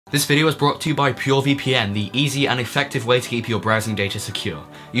This video is brought to you by PureVPN, the easy and effective way to keep your browsing data secure.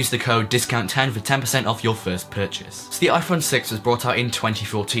 Use the code DISCOUNT10 for 10% off your first purchase. So the iPhone 6 was brought out in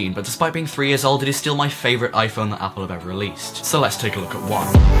 2014, but despite being 3 years old, it is still my favourite iPhone that Apple have ever released. So let's take a look at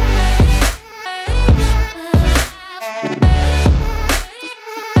why.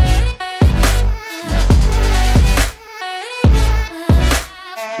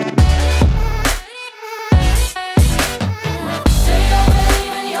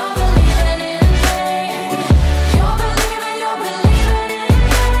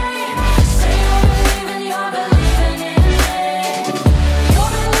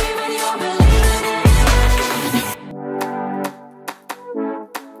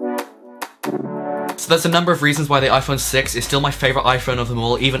 So there's a number of reasons why the iPhone 6 is still my favourite iPhone of them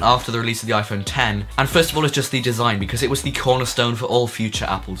all, even after the release of the iPhone 10. And first of all is just the design, because it was the cornerstone for all future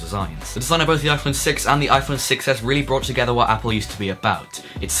Apple designs. The design of both the iPhone 6 and the iPhone 6s really brought together what Apple used to be about.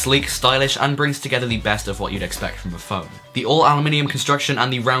 It's sleek, stylish, and brings together the best of what you'd expect from a phone. The all-aluminium construction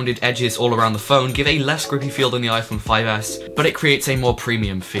and the rounded edges all around the phone give a less grippy feel than the iPhone 5s, but it creates a more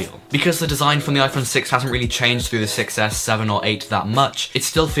premium feel. Because the design from the iPhone 6 hasn't really changed through the 6s, 7 or 8 that much, it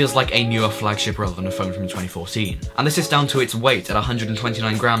still feels like a newer flagship rather than a phone from 2014. And this is down to its weight at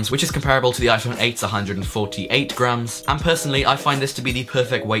 129 grams, which is comparable to the iPhone 8's 148 grams, and personally I find this to be the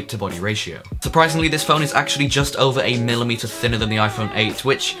perfect weight to body ratio. Surprisingly, this phone is actually just over a millimeter thinner than the iPhone 8,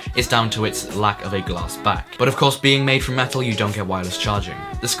 which is down to its lack of a glass back. But of course, being made from metal, you don't get wireless charging.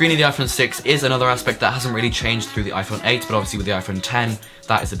 The screen of the iPhone 6 is another aspect that hasn't really changed through the iPhone 8, but obviously with the iPhone 10,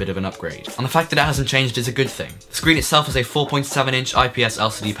 that is a bit of an upgrade. And the fact that it hasn't changed is a good thing. The screen itself is a 4.7-inch IPS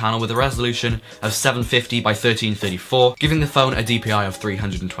LCD panel with a resolution of 750 by 1334, giving the phone a DPI of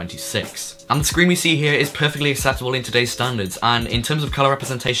 326. And the screen we see here is perfectly acceptable in today's standards, and in terms of colour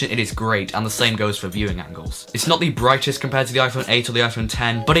representation it is great, and the same goes for viewing angles. It's not the brightest compared to the iPhone 8 or the iPhone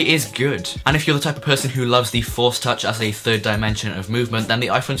 10, but it is good. And if you're the type of person who loves the Force Touch as a third dimension of movement, then the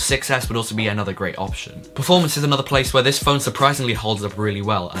iPhone 6s would also be another great option. Performance is another place where this phone surprisingly holds up really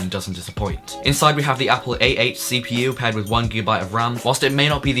well and doesn't disappoint. Inside we have the Apple A8 CPU paired with 1GB of RAM. Whilst it may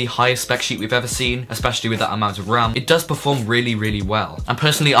not be the highest spec sheet we've ever seen, especially with that amount of RAM, it does perform really well. And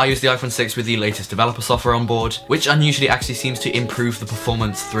personally I use the iPhone 6 with the latest developer software on board, which unusually actually seems to improve the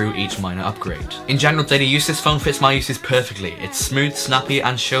performance through each minor upgrade. In general daily use, this phone fits my uses perfectly. It's smooth, snappy,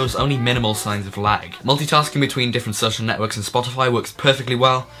 and shows only minimal signs of lag. Multitasking between different social networks and Spotify works perfectly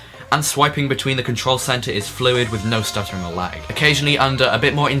well, and swiping between the control center is fluid with no stuttering or lag. Occasionally under a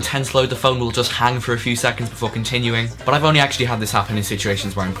bit more intense load the phone will just hang for a few seconds before continuing, but I've only actually had this happen in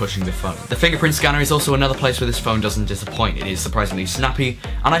situations where I'm pushing the phone. The fingerprint scanner is also another place where this phone doesn't disappoint. It is surprisingly snappy,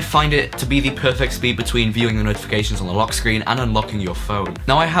 and I find it to be the perfect speed between viewing the notifications on the lock screen and unlocking your phone.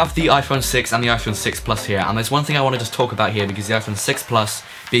 Now I have the iPhone 6 and the iPhone 6 Plus here, and there's one thing I want to just talk about here, because the iPhone 6 Plus,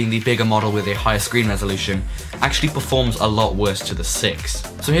 being the bigger model with a higher screen resolution, actually performs a lot worse to the 6.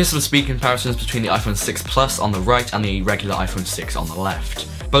 So here's some speed comparisons between the iPhone 6 Plus on the right and the regular iPhone 6 on the left.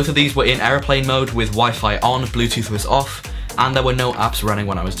 Both of these were in airplane mode with Wi-Fi on, Bluetooth was off, and there were no apps running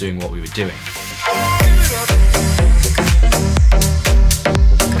when I was doing what we were doing.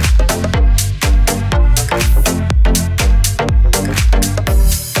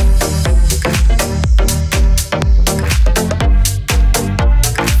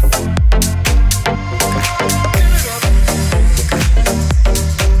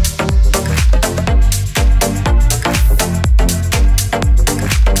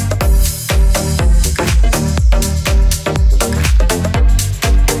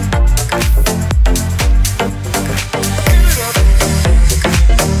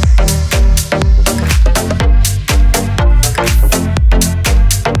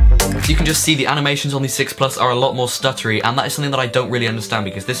 You can just see the animations on the 6 Plus are a lot more stuttery, and that is something that I don't really understand,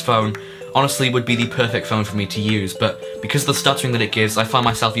 because this phone honestly would be the perfect phone for me to use, but because of the stuttering that it gives, I find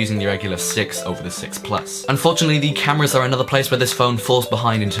myself using the regular 6 over the 6 Plus. Unfortunately, the cameras are another place where this phone falls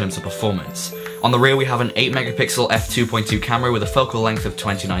behind in terms of performance. On the rear we have an 8-megapixel f2.2 camera with a focal length of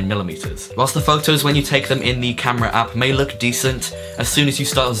 29mm. Whilst the photos when you take them in the camera app may look decent, as soon as you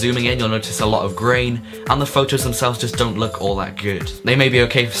start zooming in you'll notice a lot of grain, and the photos themselves just don't look all that good. They may be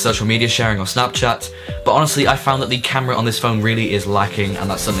okay for social media sharing or Snapchat, but honestly I found that the camera on this phone really is lacking, and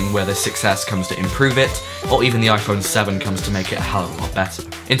that's something where the 6S comes to improve it, or even the iPhone 7 comes to make it a hell of a lot better.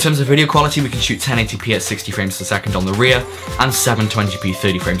 In terms of video quality, we can shoot 1080p at 60 frames per second on the rear, and 720p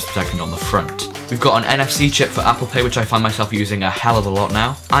 30 frames per second on the front. We've got an NFC chip for Apple Pay, which I find myself using a hell of a lot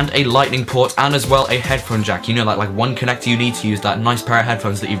now, and a lightning port, and as well a headphone jack. You know, like one connector you need to use that nice pair of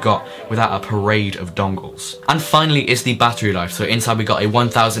headphones that you've got without a parade of dongles. And finally is the battery life. So inside we got a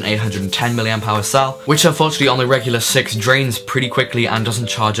 1810 mAh cell, which unfortunately on the regular 6 drains pretty quickly and doesn't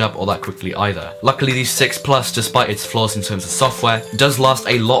charge up all that quickly either. Luckily the 6 Plus, despite its flaws in terms of software, does last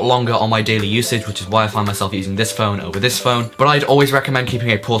a lot longer on my daily usage, which is why I find myself using this phone over this phone, but I'd always recommend keeping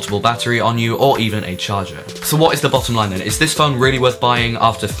a portable battery on you or even a charger. So what is the bottom line then? Is this phone really worth buying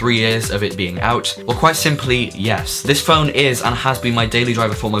after 3 years of it being out? Well, quite simply, yes. This phone is and has been my daily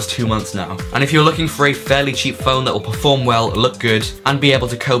driver for almost 2 months now. And if you're looking for a fairly cheap phone that will perform well, look good, and be able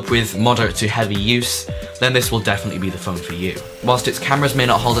to cope with moderate to heavy use, then this will definitely be the phone for you. Whilst its cameras may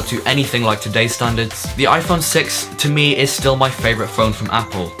not hold up to anything like today's standards, the iPhone 6 to me is still my favourite phone from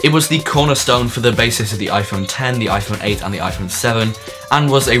Apple. It was the cornerstone for the basis of the iPhone 10, the iPhone 8 and the iPhone 7, and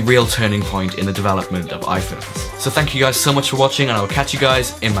was a real turning point in the development of iPhones. So thank you guys so much for watching, and I will catch you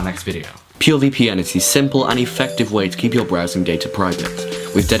guys in my next video. PureVPN is the simple and effective way to keep your browsing data private.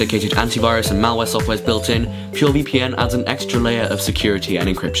 With dedicated antivirus and malware softwares built in, PureVPN adds an extra layer of security and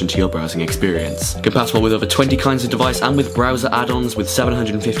encryption to your browsing experience. Compatible with over 20 kinds of device and with browser add-ons with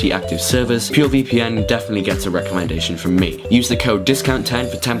 750 active servers, PureVPN definitely gets a recommendation from me. Use the code DISCOUNT10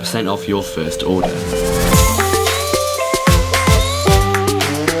 for 10% off your first order.